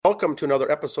welcome to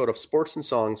another episode of Sports and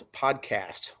Songs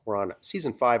podcast. We're on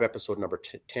season 5, episode number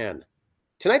 10.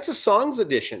 Tonight's a songs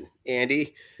edition,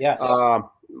 Andy. Yes.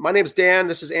 My name's Dan.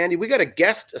 This is Andy. We got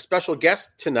a special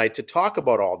guest tonight to talk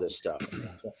about all this stuff.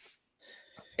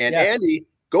 And yes. Andy,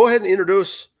 go ahead and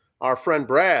introduce our friend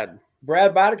Brad.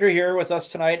 Brad Bodeker here with us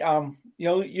tonight.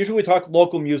 Usually we talk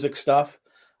local music stuff,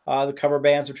 the cover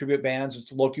bands, the tribute bands.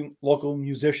 It's local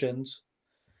musicians.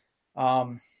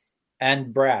 And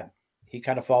Brad, he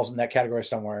kind of falls in that category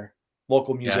somewhere.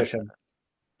 Local musician.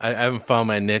 Yeah, I haven't found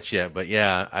my niche yet, but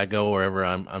yeah, I go wherever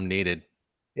I'm needed.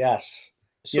 Yes.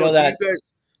 So you guys,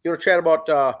 you want to chat about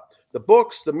the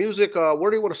books, the music? Where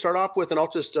do you want to start off with? And I'll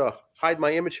just hide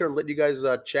my image here and let you guys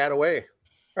chat away.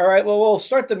 All right. Well, we'll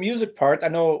start the music part. I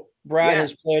know Brad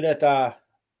has played at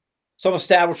some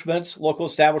establishments, local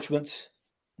establishments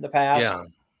in the past. Yeah.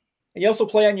 And you also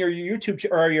play on your YouTube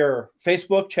or your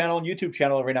Facebook channel and YouTube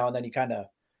channel every now and then. You kind of.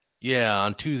 Yeah,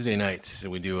 on Tuesday nights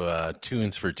we do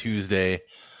Tunes for Tuesday.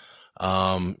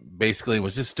 Basically, it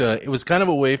was just it was kind of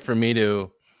a way for me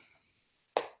to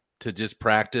just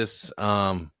practice,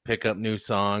 pick up new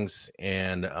songs,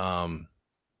 and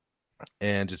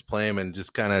just play them, and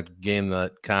just kind of gain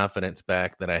the confidence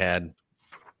back that I had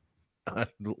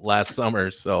last summer.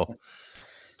 So,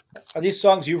 are these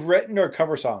songs you've written or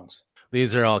cover songs?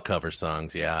 These are all cover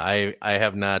songs. Yeah, I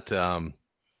have not.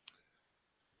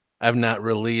 I've not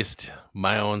released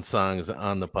my own songs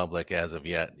on the public as of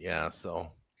yet. Yeah,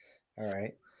 so. All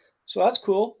right. So that's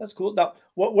cool. That's cool. Now,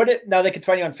 now they can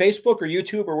find you on Facebook or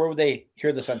YouTube, or where would they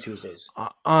hear this on Tuesdays?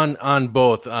 On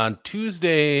both. On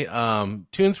Tuesday,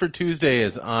 Tunes for Tuesday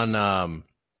is on.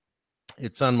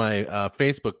 It's on my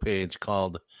Facebook page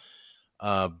called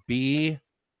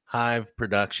Beehive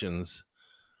Productions.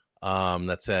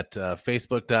 That's at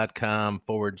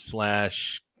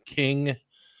facebook.com/King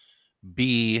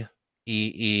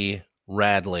BEE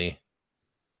Radley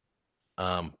 /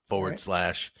 and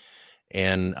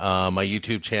my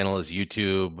YouTube channel is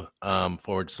YouTube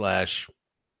 /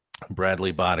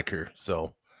 Bradley Bodeker.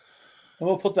 So, and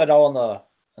we'll put that all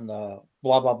in the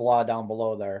blah blah blah down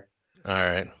below there. All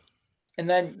right. And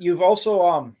then you've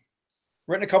also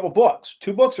written a couple books.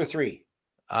 2 books or 3?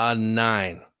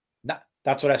 9.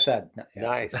 That's what I said. Yeah.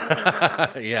 Nice.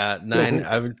 Yeah, 9.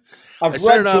 I've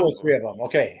read 2 or 3 of them.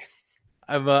 Okay.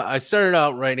 I started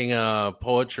out writing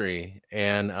poetry,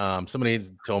 and somebody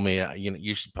told me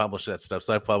you should publish that stuff.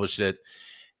 So I published it,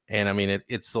 and I mean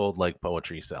it sold like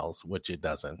poetry sells, which it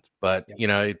doesn't. But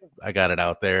I got it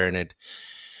out there, and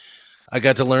I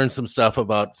got to learn some stuff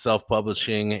about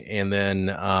self-publishing, and then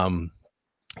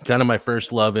kind of my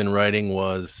first love in writing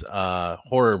was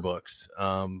horror books,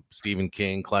 Stephen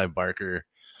King, Clive Barker,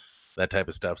 that type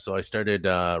of stuff. So I started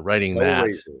writing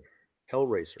Hellraiser.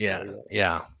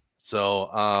 Yeah. So,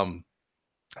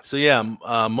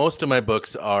 most of my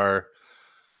books are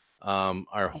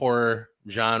horror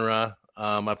genre.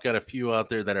 I've got a few out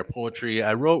there that are poetry.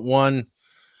 I wrote one.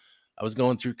 I was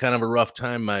going through kind of a rough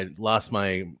time. I lost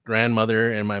my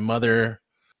grandmother and my mother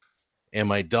and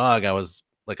my dog. I was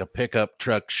like a pickup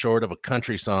truck short of a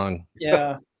country song.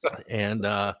 Yeah. And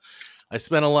I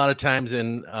spent a lot of times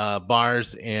in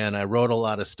bars, and I wrote a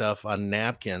lot of stuff on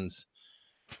napkins.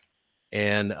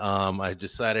 And I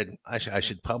decided I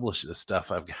should publish the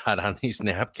stuff I've got on these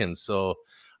napkins. So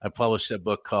I published a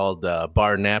book called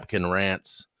Bar Napkin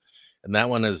Rants. And that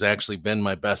one has actually been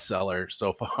my bestseller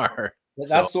so far.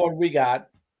 That's the one we got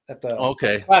at the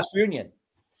class reunion.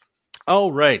 Oh,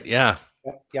 right. Yeah.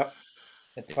 Yep.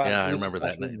 I remember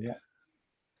that night.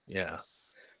 Yeah.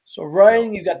 So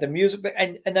writing, you got the music,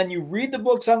 and then you read the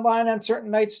books online on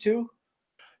certain nights too?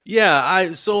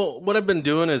 Yeah, so what I've been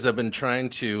doing is I've been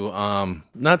trying to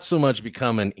not so much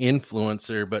become an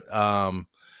influencer, but I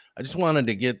just wanted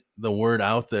to get the word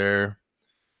out there.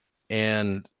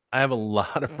 And I have a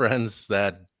lot of friends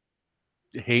that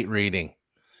hate reading.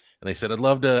 And they said, I'd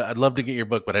love to get your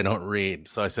book, but I don't read.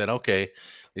 So I said, okay.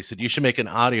 They said, you should make an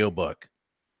audiobook.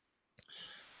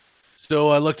 So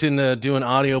I looked into doing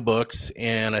audiobooks,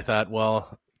 and I thought,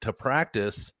 well, to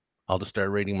practice, I'll just start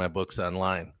reading my books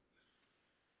online.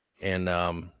 And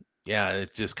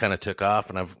it just kind of took off,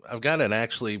 and I've got an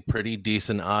actually pretty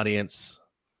decent audience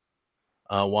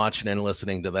watching and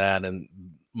listening to that. And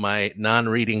my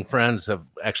non-reading friends have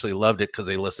actually loved it because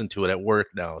they listen to it at work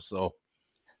now. So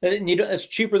it's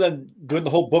cheaper than doing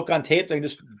the whole book on tape. They can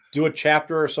just do a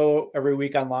chapter or so every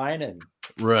week online. And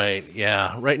right,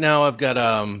 yeah. Right now I've got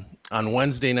on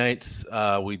Wednesday nights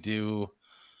I do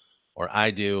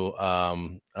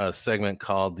a segment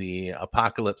called the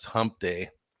Apocalypse Hump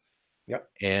Day. Yep.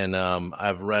 And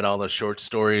I've read all the short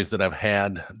stories that I've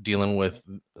had dealing with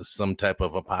some type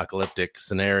of apocalyptic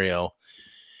scenario.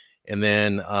 And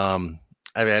then I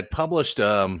had published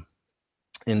in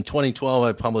 2012,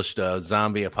 I published a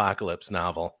zombie apocalypse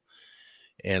novel.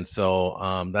 And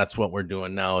so that's what we're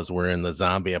doing now is we're in the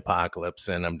zombie apocalypse,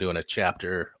 and I'm doing a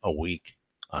chapter a week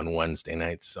on Wednesday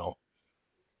nights. So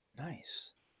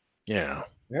nice. Yeah.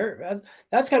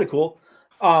 That's kind of cool.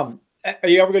 Are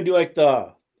you ever going to do like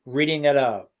the reading at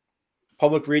a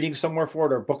public reading somewhere for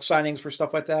it, or book signings for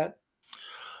stuff like that?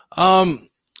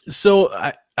 So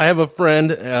I have a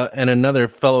friend and another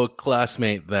fellow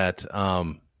classmate that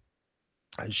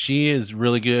she is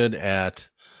really good at.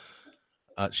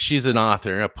 She's an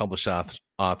author, a published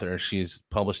author. She's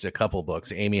published a couple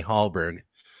books, Amy Hallberg,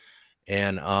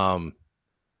 and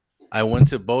I went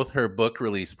to both her book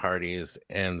release parties,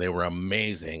 and they were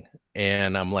amazing.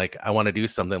 And I'm like, I want to do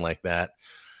something like that.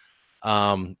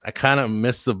 I kind of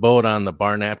missed the boat on the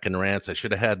bar napkin rants. I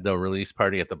should have had the release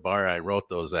party at the bar I wrote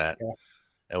those at. Yeah.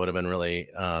 That would have been really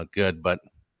good, but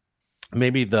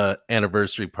maybe the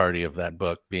anniversary party of that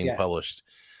book being published.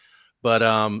 But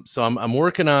so I'm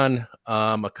working on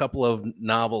a couple of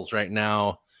novels right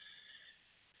now,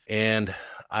 and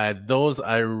I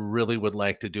really would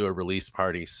like to do a release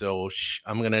party. So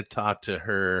I'm going to talk to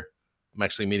her. I'm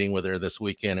actually meeting with her this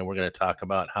weekend, and we're going to talk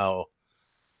about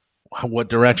what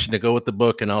direction to go with the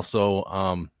book, and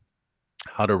also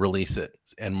how to release it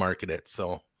and market it.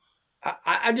 So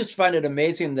I just find it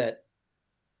amazing that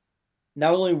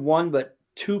not only one, but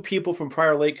two people from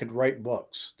Prior Lake could write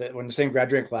books that were in the same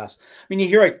graduating class. I mean, you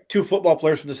hear like two football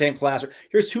players from the same class, or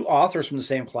here's two authors from the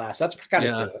same class. That's kind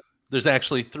of cool. There's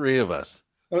actually three of us.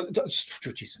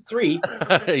 Three?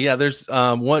 Yeah, there's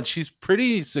one. She's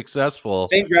pretty successful.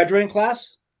 Same graduating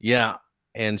class? Yeah.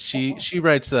 And she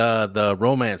writes the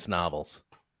romance novels.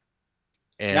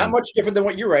 And not much different than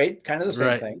what you write, kind of the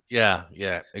same thing. Yeah,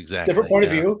 exactly. Different point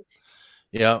of view.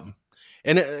 Yeah.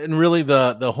 And really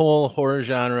the whole horror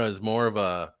genre is more of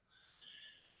a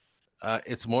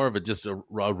just a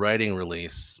writing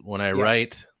release. When I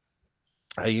write,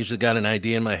 I usually got an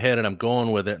idea in my head and I'm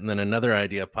going with it, and then another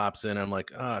idea pops in. I'm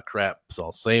like, crap. So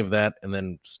I'll save that and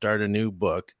then start a new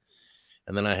book.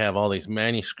 And then I have all these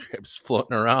manuscripts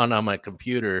floating around on my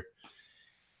computer.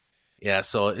 Yeah,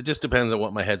 so it just depends on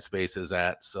what my headspace is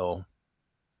at. So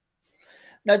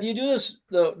now, do you do this,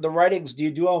 the writings, do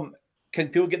you do them, can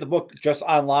people get the book just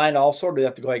online also, or do you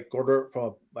have to go order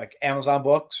from like Amazon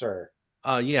Books or?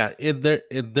 Yeah,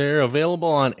 they're available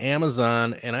on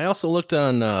Amazon, and I also looked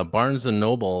on Barnes and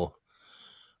Noble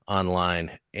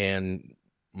online, and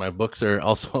my books are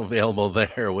also available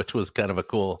there, which was kind of a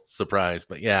cool surprise.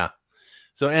 But yeah,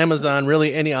 so Amazon,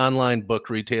 really any online book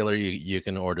retailer, you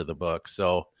can order the book.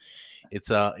 So it's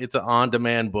an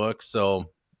on-demand book. So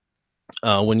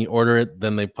when you order it,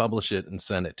 then they publish it and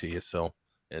send it to you. So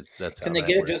that's how. Can they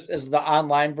get it just as the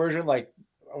online version? Like,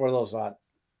 what are those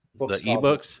books? The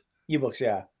ebooks. Ebooks,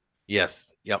 yeah.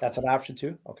 Yes. Yep. That's an option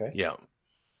too. Okay. Yeah.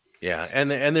 Yeah, and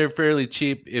they're fairly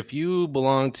cheap. If you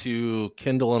belong to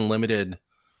Kindle Unlimited,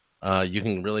 you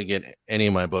can really get any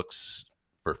of my books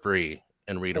for free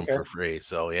and read them for free.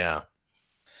 So yeah.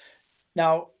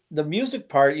 Now the music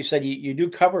part, you said you do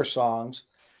cover songs.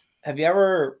 Have you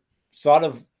ever thought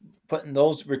of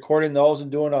recording those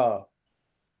and doing a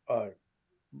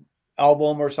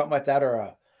album or something like that, or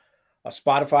a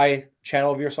Spotify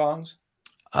channel of your songs?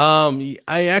 I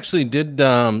actually did.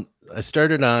 I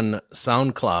started on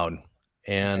SoundCloud,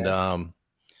 and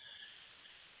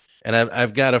and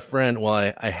I've got a friend.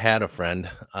 Well, I had a friend.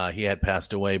 He had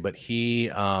passed away, but he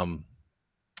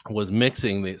was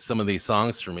mixing some of these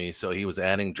songs for me. So he was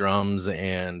adding drums,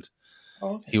 and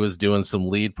he was doing some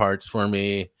lead parts for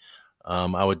me.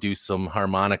 I would do some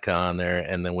harmonica on there,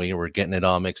 and then we were getting it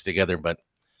all mixed together. But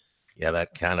yeah,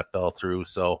 that kind of fell through.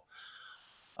 So,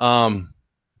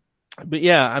 but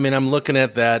yeah, I mean, I'm looking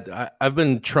at that. I've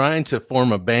been trying to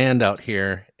form a band out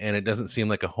here, and it doesn't seem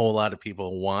like a whole lot of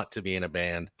people want to be in a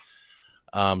band.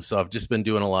 So I've just been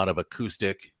doing a lot of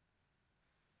acoustic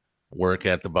work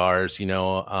at the bars.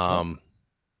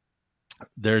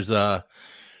 There's a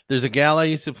gal I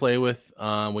used to play with.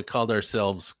 We called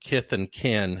ourselves Kith and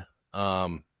Kin,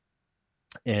 and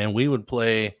we would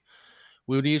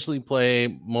usually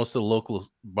play most of the local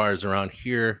bars around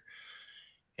here.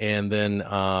 And then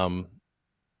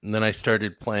I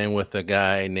started playing with a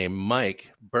guy named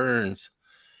Mike Burns,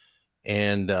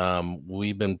 and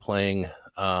we've been playing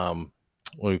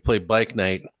when we play bike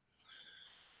night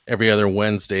every other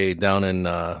Wednesday down in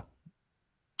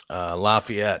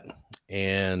Lafayette.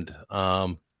 And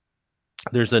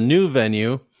there's a new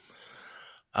venue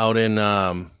out in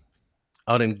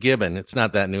Gibbon. It's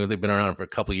not that new; they've been around for a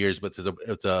couple of years, but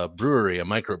it's a brewery, a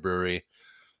microbrewery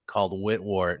called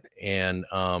Whitwart, and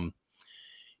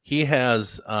he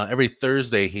has every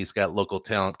Thursday he's got local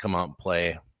talent come out and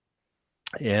play,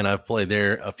 and I've played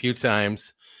there a few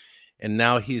times. And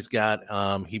now he's got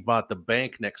he bought the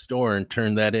bank next door and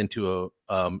turned that into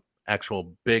a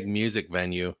actual big music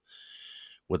venue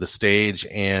with a stage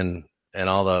and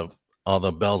all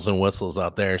the bells and whistles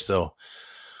out there. So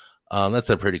that's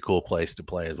a pretty cool place to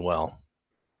play as well.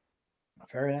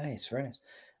 Very nice, very nice.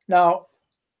 Now,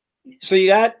 so you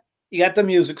got the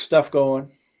music stuff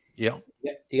going. Yeah.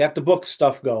 You got the book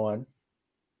stuff going.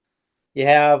 You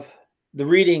have the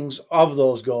readings of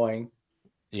those going.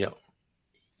 Yeah.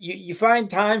 You find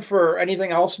time for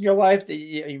anything else in your life?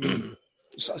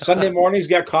 Sunday mornings,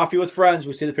 you got coffee with friends.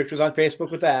 We see the pictures on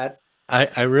Facebook with that.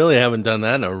 I really haven't done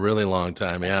that in a really long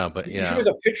time. Yeah, but You should make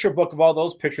a picture book of all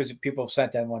those pictures that people have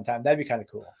sent in one time. That'd be kind of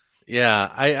cool.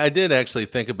 Yeah, I did actually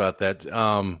think about that.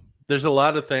 There's a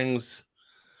lot of things,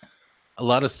 a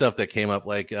lot of stuff that came up,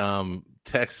 like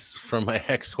texts from my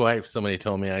ex-wife. Somebody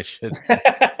told me I should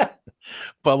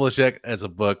publish it as a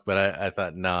book, but I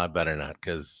thought, no, I better not,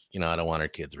 because I don't want our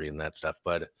kids reading that stuff.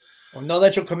 But well, know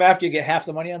that you'll come after you, get half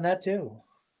the money on that too.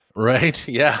 Right?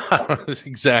 Yeah,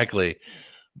 exactly.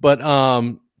 But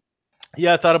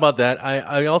yeah, I thought about that.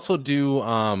 I also do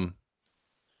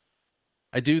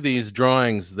I do these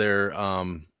drawings. They're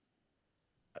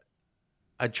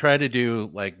I try to do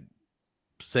like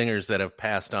singers that have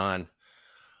passed on,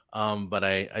 but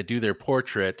I do their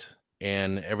portrait,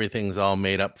 and everything's all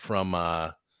made up from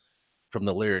the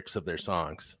lyrics of their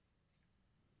songs.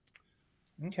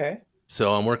 Okay.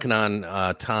 So I'm working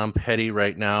on Tom Petty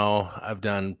right now. I've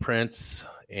done Prince,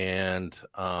 and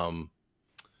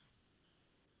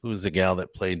who's the gal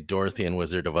that played Dorothy in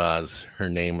Wizard of Oz? Her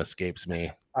name escapes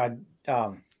me.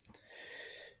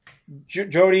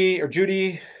 Judy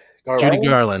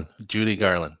Garland. Judy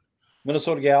Garland.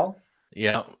 Minnesota gal.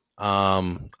 Yeah.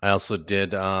 I also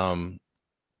did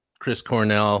Chris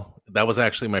Cornell. That was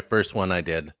actually my first one I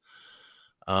did.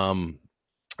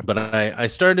 But I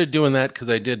started doing that because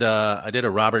I did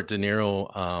a Robert De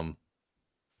Niro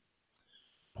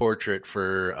portrait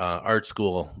for art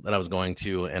school that I was going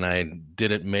to, and I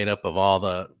did it made up of all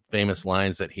the famous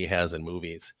lines that he has in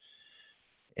movies,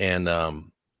 and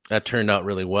that turned out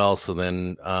really well. So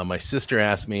then my sister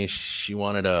asked me, she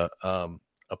wanted a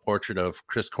portrait of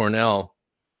Chris Cornell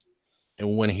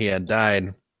and when he had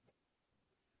died,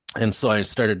 and so I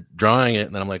started drawing it,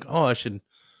 and then I'm like, oh, I should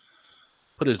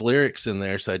put his lyrics in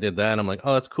there. So I did that. I'm like,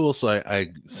 oh, that's cool. So I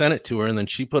sent it to her, and then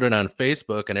she put it on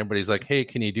Facebook, and everybody's like, hey,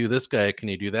 can you do this guy? Can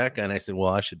you do that guy? And I said,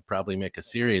 well, I should probably make a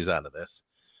series out of this.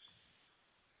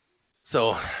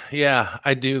 So yeah,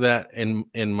 I do that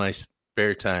in my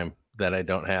spare time that I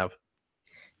don't have.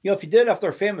 If you did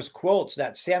after famous quotes,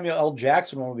 that Samuel L.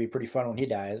 Jackson one would be pretty fun when he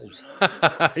dies.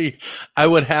 I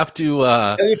would have to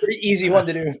that'd be a pretty easy one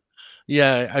to do.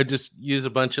 Yeah, I just use a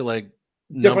bunch of like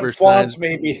different fonts,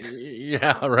 maybe.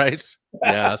 Yeah, right.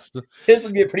 Yeah, this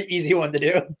would be a pretty easy one to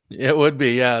do. It would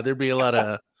be. Yeah, there'd be a lot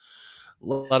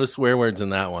of swear words in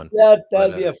that one. Yeah,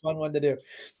 that'd be a fun one to do.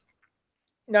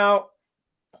 Now,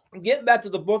 getting back to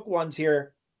the book ones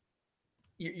here,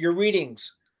 your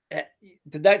readings,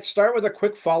 did that start with a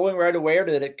quick following right away, or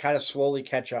did it kind of slowly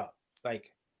catch up?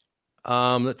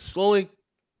 That slowly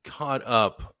caught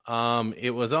up.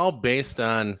 It was all based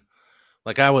on.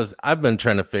 Like I've been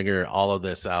trying to figure all of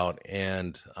this out,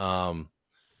 and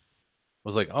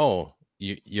was like, oh,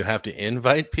 you have to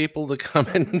invite people to come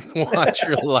and watch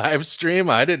your live stream.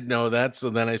 I didn't know that.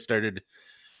 So then I started,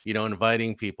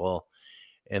 inviting people,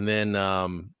 and then,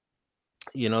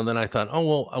 then I thought, oh,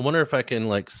 well, I wonder if I can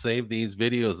like save these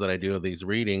videos that I do of these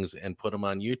readings and put them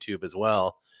on YouTube as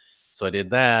well. So I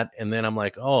did that. And then I'm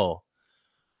like, oh,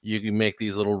 you can make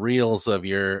these little reels of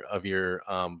your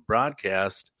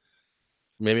broadcast.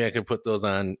 Maybe I could put those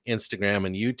on Instagram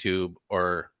and YouTube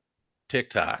or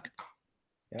TikTok.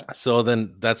 Yeah. So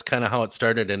then that's kind of how it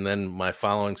started. And then my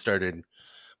audience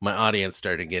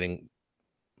started getting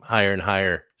higher and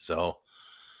higher. So,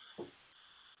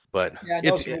 but yeah,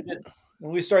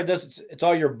 when we started this, it's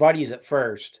all your buddies at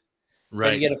first.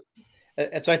 Right. You get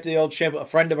it's like the old shame, a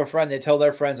friend of a friend, they tell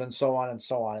their friends, and so on and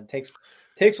so on. It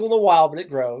takes a little while, but it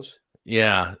grows.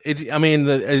 Yeah.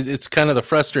 It's kind of the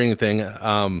frustrating thing.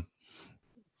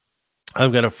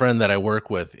 I've got a friend that I work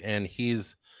with, and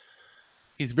he's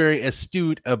very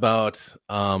astute about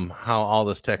how all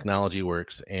this technology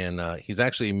works, and he's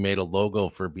actually made a logo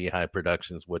for Beehive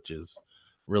Productions, which is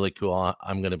really cool.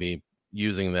 I'm going to be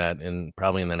using that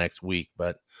probably in the next week,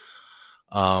 but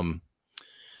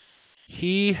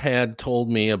he had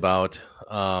told me about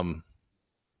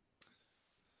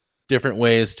different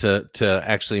ways to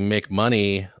actually make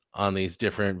money on these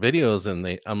different videos,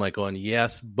 and I'm like going,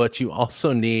 yes, but you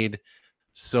also need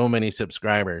so many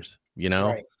subscribers,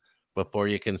 Right. before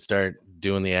you can start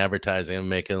doing the advertising and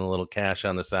making a little cash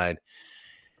on the side.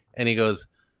 And he goes,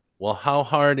 well, how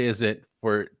hard is it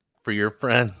for your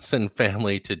friends and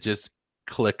family to just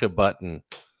click a button?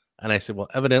 And I said, well,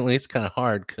 evidently it's kind of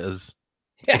hard because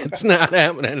it's not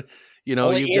happening.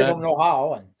 Only You've 8 got of them know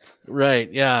how. And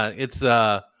right. Yeah. It's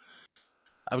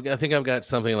I think I've got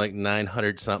something like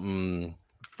 900 something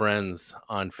friends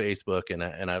on Facebook,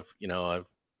 and I've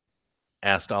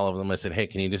asked all of them. I said, hey,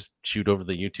 can you just shoot over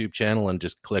the YouTube channel and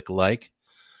just click like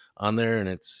on there?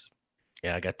 And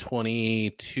I got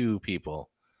 22 people.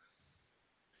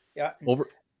 yeah,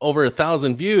 Over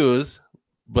 1,000 views,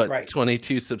 but right.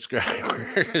 22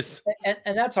 subscribers.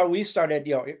 And that's how we started.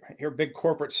 Your big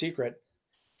corporate secret.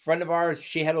 Friend of ours,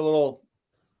 she had a little.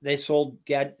 They sold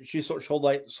sold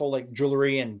like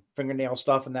jewelry and fingernail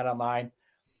stuff and that online,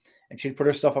 and she'd put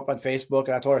her stuff up on Facebook.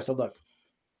 And I told her, I said, look,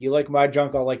 you like my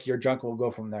junk, I'll like your junk. We'll go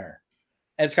from there.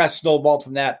 And it's kind of snowballed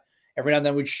from that. Every now and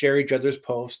then we'd share each other's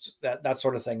posts, that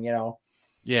sort of thing,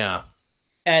 Yeah.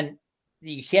 And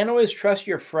you can't always trust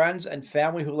your friends and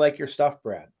family who like your stuff,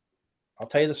 Brad. I'll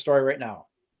tell you the story right now.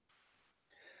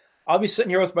 I'll be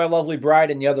sitting here with my lovely bride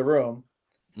in the other room.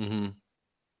 Mm-hmm.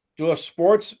 Do a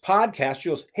sports podcast. She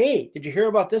goes, hey, did you hear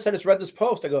about this? I just read this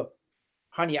post. I go,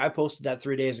 honey, I posted that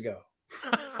 3 days ago.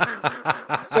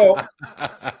 So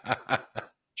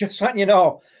just letting you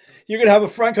know, you're going to have a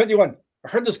friend come to you going, I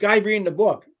heard this guy reading the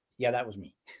book. Yeah, that was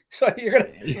me. So you're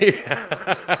going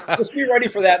to just be ready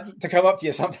for that to come up to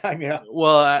you sometime,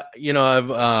 Well, I've,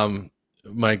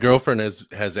 my girlfriend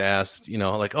has asked,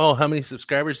 like, oh, how many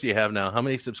subscribers do you have now? How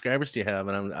many subscribers do you have?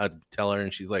 And I'd tell her,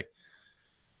 and she's like,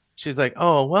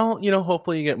 oh, well,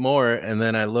 hopefully you get more. And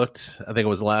then I looked, I think it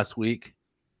was last week.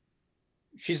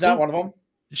 She's not one of them.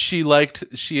 She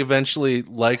eventually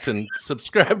liked and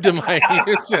subscribed to my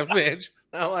YouTube page.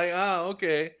 I'm like, oh,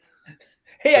 okay.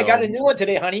 Hey, I got a new one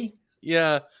today, honey.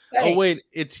 Yeah. Thanks. Oh, wait,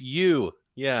 it's you.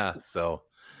 Yeah. So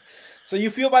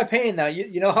you feel my pain now.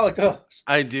 You know how it goes.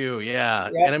 I do. Yeah.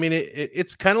 Yep. And I mean,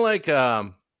 it's kind of like, I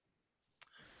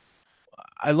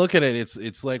look at it.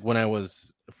 It's like when I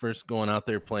was first going out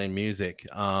there playing music.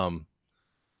 I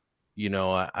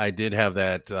did have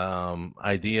that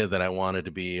idea that I wanted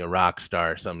to be a rock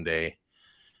star someday.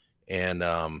 And,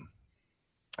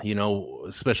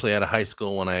 especially out of high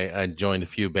school when I joined a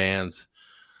few bands.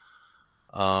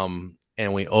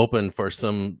 And we opened for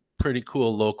some pretty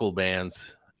cool local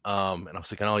bands. And I was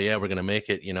thinking, oh yeah, we're going to make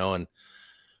it,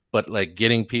 but like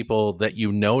getting people that,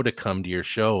 to come to your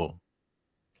show,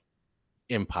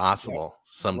 impossible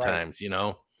sometimes,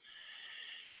 right.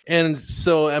 And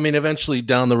so, I mean, eventually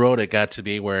down the road, it got to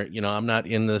be where, I'm not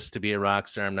in this to be a rock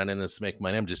star. I'm not in this to make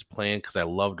money. I'm just playing because I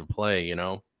love to play,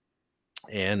 and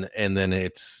then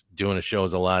it's doing a show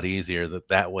is a lot easier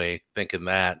that way, thinking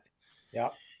that. Yeah.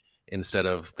 Instead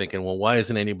of thinking, well, why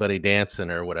isn't anybody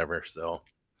dancing or whatever? So,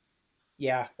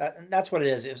 yeah, that's what it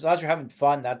is. As long as you're having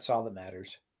fun, that's all that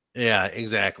matters. Yeah,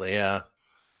 exactly. Yeah.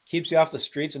 Keeps you off the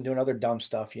streets and doing other dumb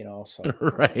stuff, So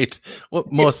right. Well,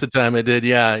 most of the time it did.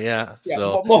 Yeah. Yeah.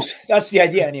 So that's the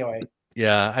idea anyway.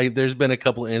 Yeah. There's been a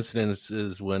couple of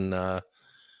incidences when I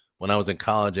was in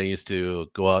college, I used to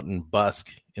go out and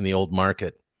busk in the old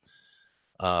market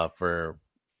for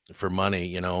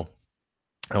money,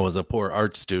 I was a poor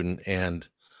art student, and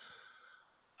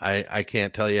I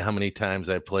can't tell you how many times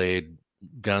I played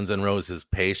Guns N' Roses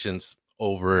Patience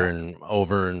over and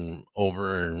over and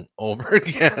over and over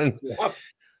again. Yeah.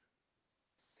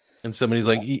 And somebody's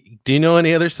like, do you know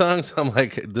any other songs? I'm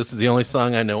like, this is the only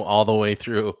song I know all the way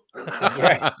through. That's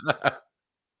right.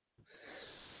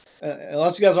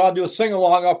 Unless you guys all do a sing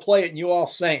along, I'll play it and you all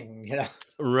sing,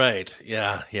 Right.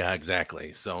 Yeah. Yeah,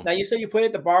 exactly. So now you said you played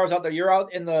at the bars out there. You're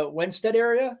out in the Winstead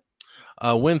area?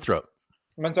 Winthrop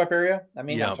area? I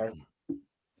mean, yeah. Because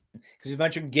you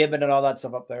mentioned Gibbon and all that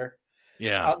stuff up there.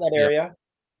 Yeah. Out in that area.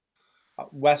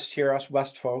 West here, us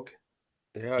West folk.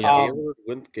 Yeah.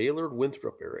 Gaylord,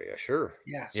 Winthrop area. Sure.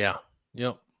 Yes. Yeah.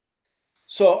 Yep.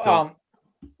 So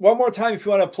one more time, if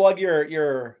you want to plug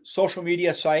your social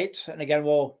media sites, and again,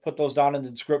 we'll put those down in the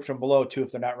description below too,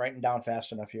 if they're not writing down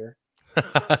fast enough here.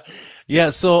 Yeah.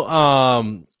 So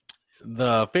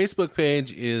the Facebook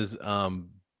page is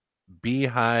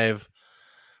Beehive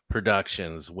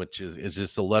Productions, which is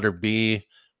just the letter B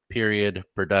period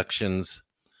Productions.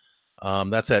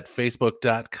 That's at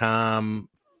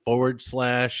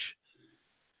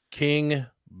facebook.com/King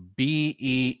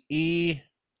BEE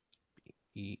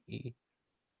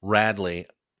Radley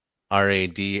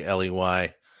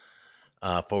RADLEY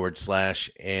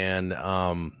 / and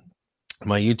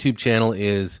My YouTube channel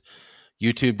is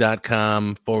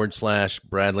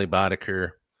youtube.com/Bradley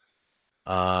Bodeker.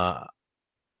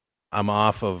 I'm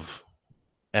off of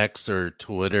X or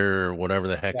Twitter or whatever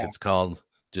the heck it's called,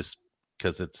 just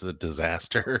because it's a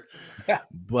disaster. Yeah.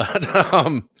 But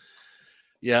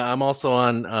yeah, I'm also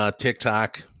on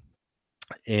TikTok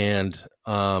and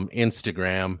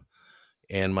Instagram,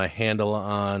 and my handle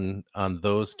on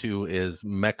those two is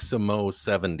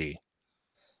Meximo70.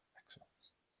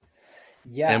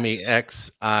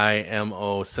 Yes.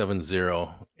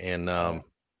 MEXIMO70. And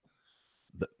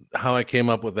how I came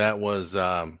up with that was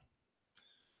I'm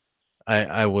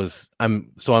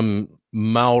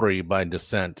Maori by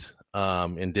descent,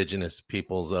 indigenous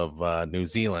peoples of New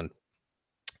Zealand.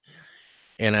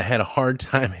 And I had a hard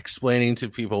time explaining to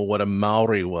people what a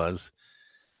Maori was.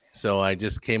 So I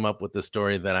just came up with the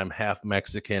story that I'm half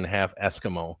Mexican, half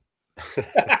Eskimo.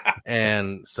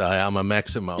 And so I'm a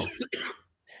Meximo.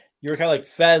 You were kind of like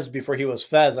Fez before he was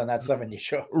Fez on that 70s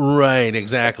show. Right,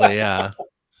 exactly, yeah.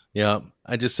 Yeah.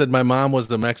 I just said my mom was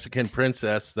the Mexican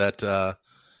princess that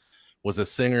was a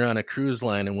singer on a cruise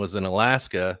line and was in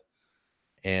Alaska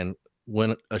and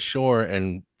went ashore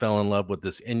and fell in love with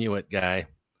this Inuit guy.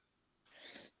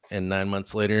 And 9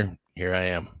 months later, here I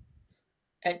am.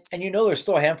 And there's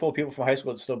still a handful of people from high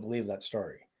school that still believe that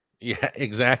story. Yeah,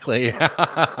 exactly. So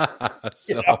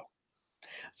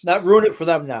it's not ruin it for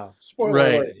them now. Spoiler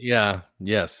alert. Yeah.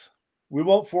 Yes. We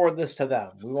won't forward this to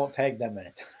them. We won't tag them in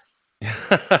it.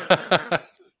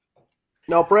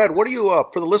 Now, Brad, what do you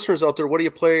for the listeners out there? What do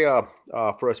you play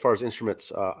for as far as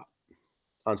instruments on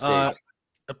stage?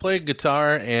 I play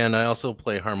guitar and I also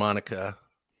play harmonica.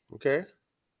 Okay.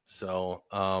 So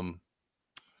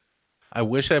I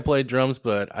wish I played drums,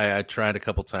 but I tried a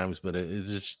couple times, but it's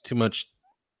just too much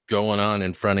going on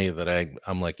in front of you that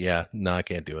I'm like, yeah, no, I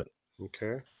can't do it.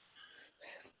 Okay.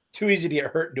 Too easy to get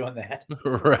hurt doing that.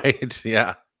 Right.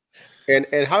 Yeah. And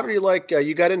how do you like?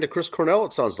 You got into Chris Cornell?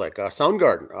 It sounds like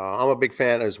Soundgarden. I'm a big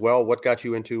fan as well. What got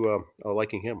you into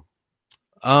liking him?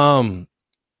 I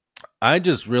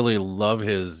just really love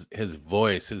his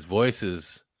voice. His voice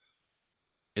is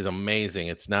amazing.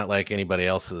 It's not like anybody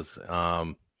else's.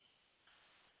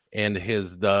 And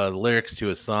the lyrics to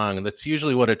his song, and that's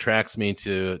usually what attracts me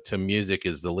to music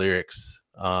is the lyrics.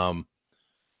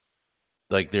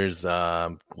 Like there's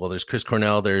Chris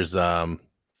Cornell, there's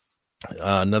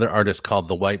another artist called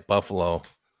The White Buffalo.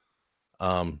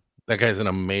 That guy's an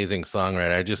amazing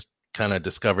songwriter. I just kind of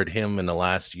discovered him in the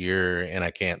last year and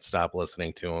I can't stop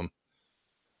listening to him.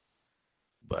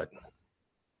 But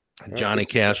Johnny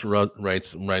Cash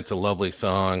writes a lovely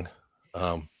song.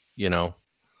 Johnny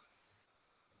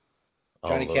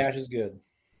Cash is good.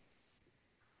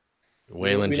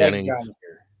 Waylon Jennings, like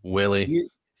Willie.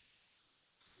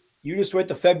 You just wait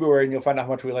till February and you'll find out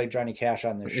how much we like Johnny Cash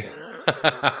on this show.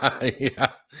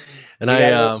 Yeah. And we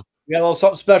got a little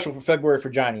something special for February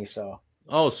for Johnny. So.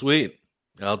 Oh, sweet.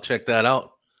 I'll check that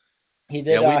out. He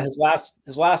did his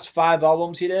last 5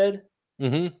 albums he did.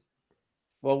 Mm-hmm.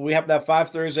 Well, we have to have 5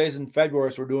 Thursdays in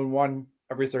February, so we're doing one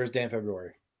every Thursday in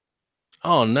February.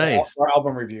 Oh, nice. Our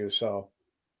album review, so.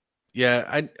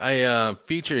 Yeah, I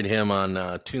featured him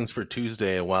on Tunes for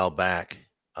Tuesday a while back,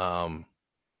 and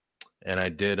I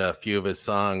did a few of his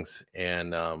songs.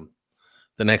 And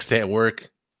the next day at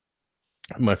work,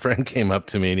 my friend came up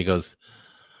to me and he goes,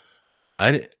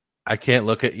 "I can't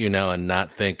look at you now and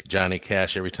not think Johnny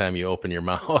Cash every time you open your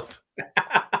mouth."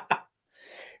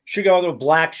 Should go with a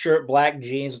black shirt, black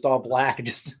jeans, it's all black,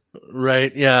 just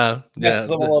right, yeah, mess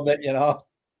with them a little bit,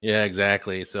 Yeah,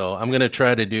 exactly. So I'm gonna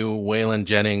try to do Waylon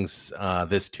Jennings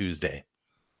this Tuesday.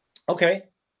 Okay,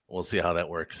 we'll see how that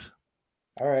works.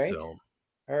 All right, all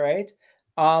right.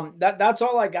 That's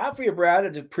all I got for you, Brad. I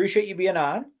just appreciate you being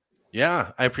on.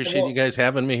 Yeah, I appreciate you guys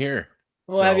having me here.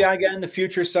 We'll have you on again in the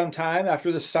future sometime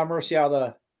after the summer. See how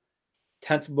the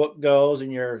 10th book goes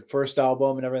and your first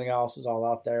album and everything else is all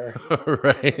out there.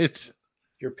 Right.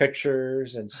 Your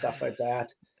pictures and stuff like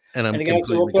that. And again,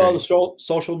 so we'll put all the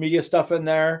social media stuff in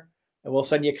there and we'll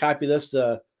send you a copy of this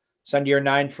to send to your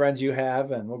 9 friends you have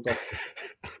and we'll go.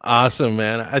 Awesome,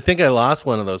 man. I think I lost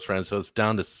one of those friends, so it's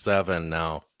down to 7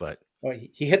 now, but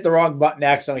he hit the wrong button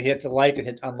accidentally. He hit the like and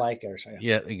hit unlike or something.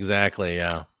 Yeah, exactly.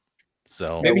 Yeah.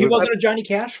 So maybe he wasn't a Johnny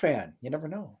Cash fan. You never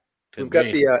know. We've got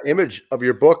the image of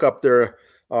your book up there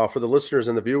for the listeners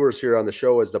and the viewers here on the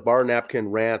show as the Bar Napkin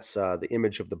Rants, the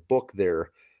image of the book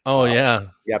there. Oh, yeah.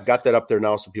 Yeah, I've got that up there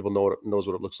now so people knows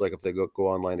what it looks like if they go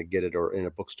online and get it or in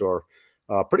a bookstore.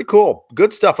 Pretty cool.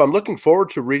 Good stuff. I'm looking forward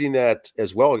to reading that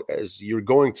as well as you're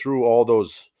going through all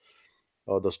those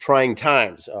trying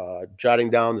times, jotting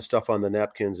down the stuff on the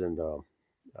napkins and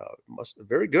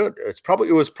Very good.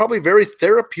 It was probably very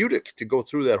therapeutic to go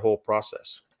through that whole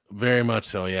process. Very much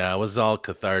so. Yeah, it was all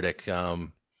cathartic.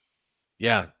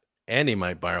 Yeah, Andy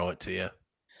might borrow it to you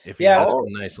if you ask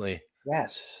him nicely.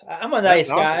 Yes, I'm a nice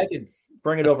guy. I could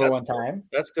bring it over one time.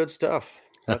 That's good stuff.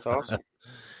 That's awesome.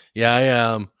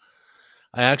 Yeah,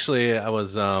 I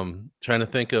was trying to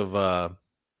think of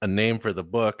a name for the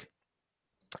book,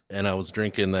 and I was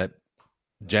drinking that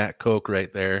Jack Coke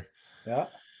right there. Yeah.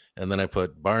 And then I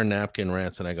put Bar Napkin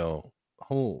Rants, and I go,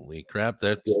 holy crap,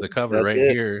 that's the cover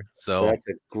here. So that's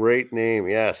a great name.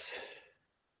 Yes.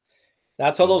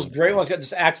 That's how those great ones get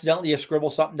just accidentally you scribble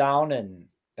something down, and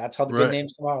that's how the good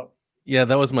names come out. Yeah,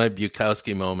 that was my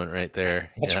Bukowski moment right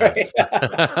there. That's right.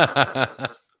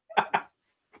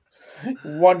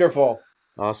 Wonderful.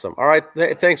 Awesome. All right.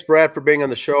 Thanks, Brad, for being on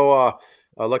the show.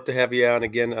 I'd like to have you on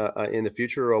again in the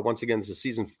future. Once again, this is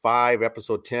season 5,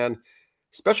 episode 10.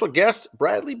 Special guest,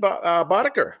 Bradley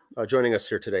Bodeker, joining us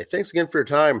here today. Thanks again for your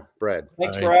time, Brad.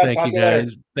 Thanks, Brad. Thank you,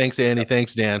 guys. Thanks, Andy.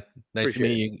 Thanks, Dan. Nice to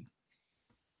meet you.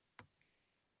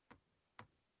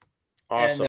 Awesome.